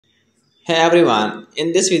Hey everyone,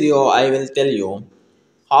 in this video I will tell you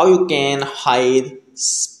how you can hide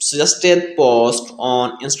suggested post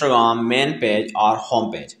on Instagram main page or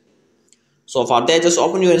home page. So for that just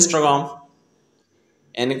open your Instagram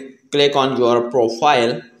and click on your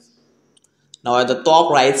profile. Now at the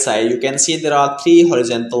top right side you can see there are three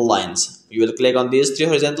horizontal lines. You will click on these three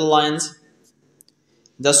horizontal lines,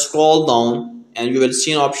 just scroll down and you will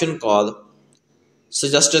see an option called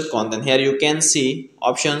suggested content. Here you can see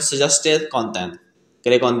option suggested content.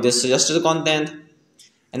 Click on this suggested content.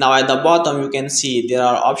 And now at the bottom you can see there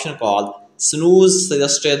are option called snooze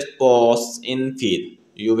suggested posts in feed.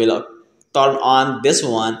 You will turn on this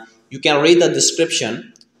one. You can read the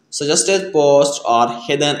description. Suggested posts are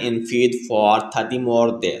hidden in feed for 30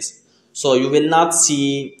 more days. So you will not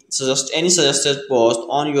see any suggested post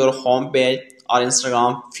on your home page or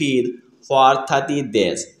Instagram feed for 30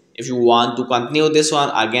 days. If you want to continue this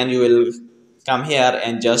one, again you will come here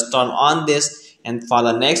and just turn on this, and for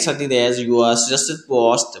the next 30 days your suggested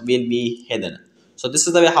post will be hidden. So this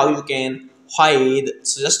is the way how you can hide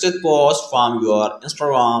suggested posts from your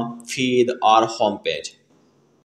Instagram feed or homepage.